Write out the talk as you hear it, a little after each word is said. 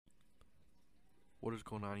What is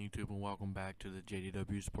going on, YouTube, and welcome back to the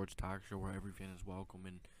JDW SportsTalkShow, where every fan is welcome.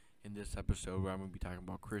 And in this episode, I'm going to be talking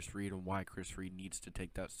about Chris Reed and why Chris Reed needs to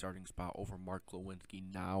take that starting spot over Mark Glowinski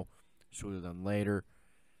now, sooner than later.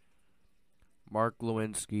 Mark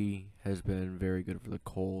Glowinski has been very good for the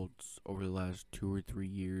Colts over the last 2 or 3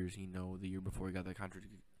 years. The year before he got the contract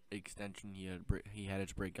extension, he had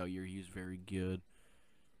his breakout year. He was very good.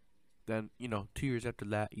 Then, 2 years after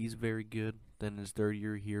that, he's very good. Then his third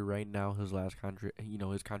year here right now, his last contract,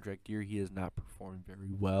 his contract year, he has not performed very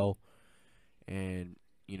well. And,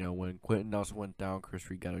 when Quenton Nelson went down, Chris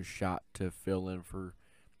Reed got a shot to fill in for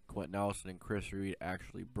Quenton Nelson, and Chris Reed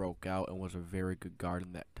actually broke out and was a very good guard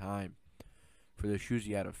in that time. For the shoes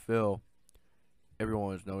he had to fill, everyone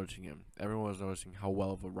was noticing him. Everyone was noticing how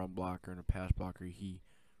well of a run blocker and a pass blocker he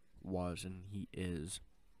was, and he is.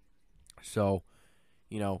 So,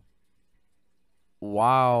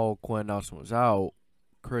 while Quenton Nelson was out,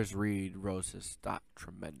 Chris Reed rose his stock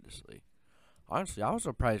tremendously. Honestly, I was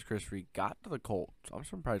surprised Chris Reed got to the Colts. I'm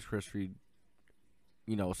surprised Chris Reed,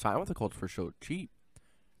 signed with the Colts for so cheap.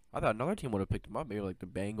 I thought another team would have picked him up, maybe like the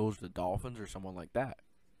Bengals, the Dolphins, or someone like that.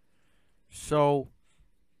 So,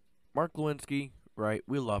 Mark Glowinski, right,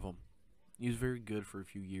 we love him. He was very good for a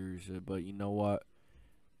few years, but you know what?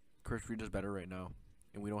 Chris Reed is better right now,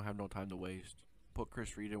 and we don't have no time to waste. Put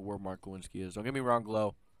Chris Reed in where Mark Glowinski is. Don't get me wrong,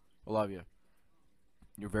 Glow. I love you.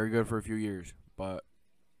 You're very good for a few years, but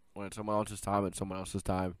when it's someone else's time, it's someone else's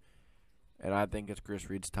time. And I think it's Chris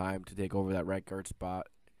Reed's time to take over that right guard spot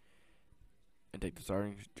and take the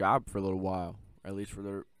starting job for a little while, at least for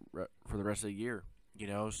the rest of the year.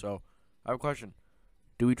 So I have a question: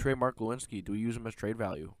 do we trade Mark Glowinski? Do we use him as trade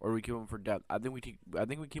value, or do we keep him for depth? I think we keep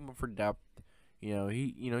him for depth. He's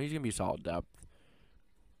gonna be solid depth.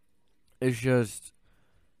 It's just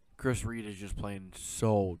Chris Reed is just playing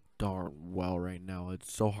so darn well right now.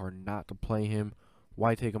 It's so hard not to play him.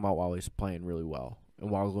 Why take him out while he's playing really well?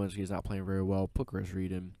 And while Glowinski is not playing very well, put Chris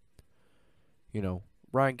Reed in.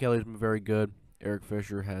 Ryan Kelly's been very good. Eric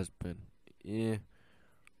Fisher has been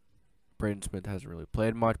Braden Smith hasn't really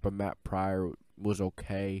played much, but Matt Pryor was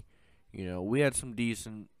okay. We had some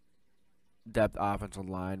decent depth offensive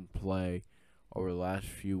line play over the last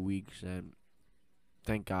few weeks, and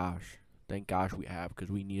thank gosh we have, because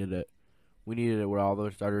we needed it. We needed it with all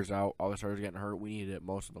those starters out, all the starters getting hurt. We needed it,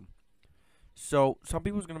 most of them. So some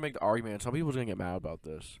people's going to make the argument, some people's going to get mad about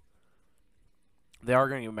this. They are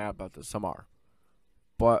going to get mad about this, some are.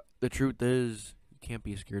 But the truth is, you can't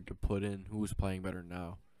be scared to put in who's playing better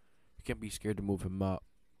now. You can't be scared to move him up.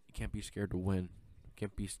 You can't be scared to win. You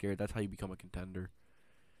can't be scared. That's how you become a contender.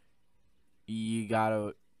 You got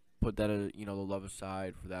to put that, the love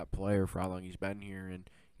aside for that player, for how long he's been here, and,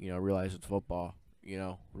 realize it's football.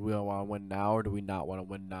 Do we want to win now, or do we not want to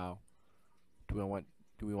win now? Do we want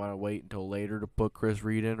to wait until later to put Chris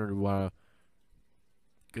Reed in, or do we want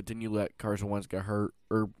to continue to let Carson Wentz get hurt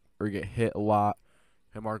or get hit a lot,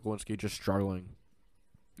 and Mark Glowinski just struggling?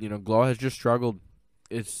 Glow has just struggled.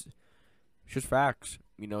 It's just facts.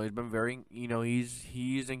 He's been very,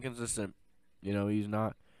 he's inconsistent. He's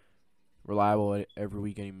not reliable every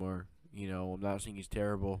week anymore. I'm not saying he's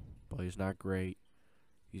terrible, but he's not great.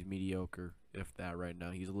 He's mediocre, if that. Right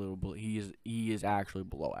now, he's a little. He is actually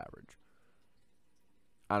below average.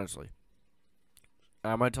 Honestly,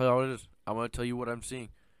 and I'm gonna tell you how it is. I'm gonna tell you what I'm seeing.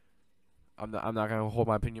 I'm not gonna hold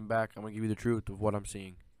my opinion back. I'm gonna give you the truth of what I'm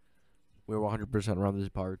seeing. We're 100% around these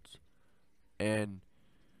parts, and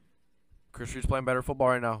Chris Reed's playing better football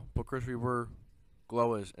right now. Put Chris Reed where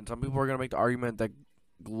Glow is, and some people are gonna make the argument that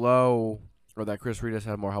Glow, or that Chris Reed has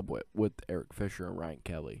had more help with Eric Fisher and Ryan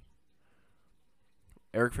Kelly.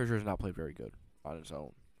 Eric Fisher has not played very good on his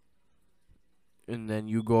own. And then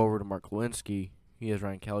you go over to Mark Glowinski. He has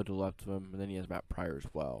Ryan Kelly to the left of him, and then he has Matt Pryor as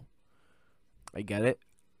well. I get it.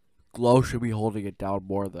 Glow should be holding it down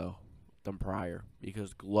more, though, than Pryor,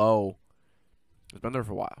 because Glow has been there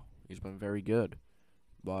for a while. He's been very good.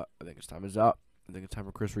 But I think his time is up. I think it's time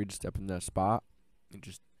for Chris Reed to step in that spot and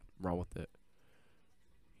just run with it.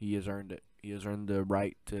 He has earned it. He has earned the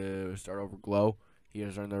right to start over Glow. He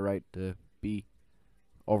has earned the right to be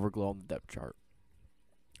over Glow on the depth chart.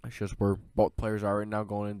 It's just where both players are right now,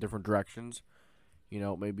 going in different directions.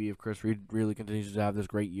 Maybe if Chris Reed really continues to have this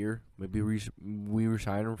great year, maybe we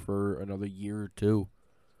resign him for another year or two,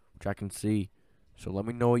 which I can see. So let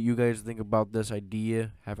me know what you guys think about this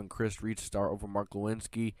idea, having Chris Reed start over Mark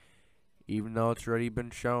Glowinski, even though it's already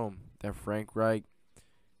been shown that Frank Reich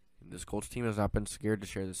and this Colts team has not been scared to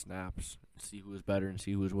share the snaps, see who is better, and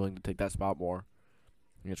see who is willing to take that spot more.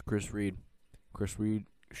 And it's Chris Reed. Chris Reed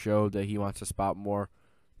showed that he wants the spot more.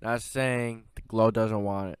 Not saying the Glow doesn't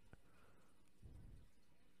want it.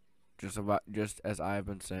 just as I've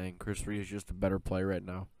been saying, Chris Reed is just a better player right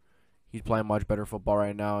now. He's playing much better football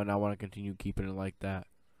right now, and I want to continue keeping it like that.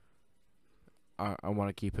 I want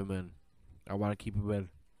to keep him in. I want to keep him in.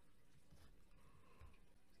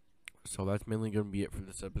 So that's mainly going to be it for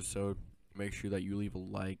this episode. Make sure that you leave a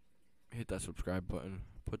like, hit that subscribe button,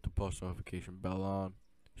 put the post notification bell on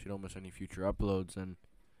so you don't miss any future uploads. And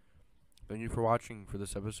thank you for watching for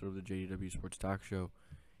this episode of the JDW Sports Talk Show.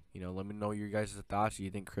 Let me know your guys' thoughts. Do you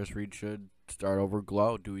think Chris Reed should start over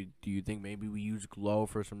Glow? Do you think maybe we use Glow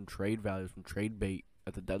for some trade value, some trade bait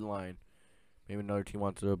at the deadline? Maybe another team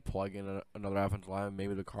wants to plug in another offensive lineman.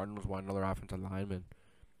 Maybe the Cardinals want another offensive lineman.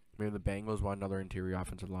 Maybe the Bengals want another interior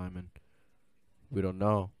offensive lineman. We don't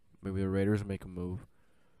know. Maybe the Raiders make a move.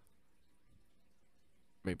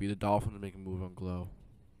 Maybe the Dolphins make a move on Glow.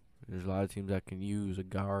 There's a lot of teams that can use a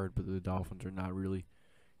guard, but the Dolphins are not really,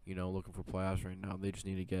 looking for playoffs right now. They just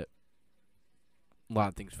need to get a lot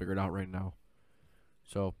of things figured out right now.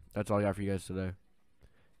 So that's all I got for you guys today.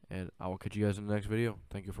 And I will catch you guys in the next video.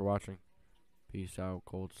 Thank you for watching. Peace out,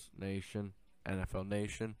 Colts Nation, NFL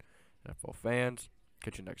Nation, NFL fans.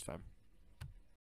 Catch you next time.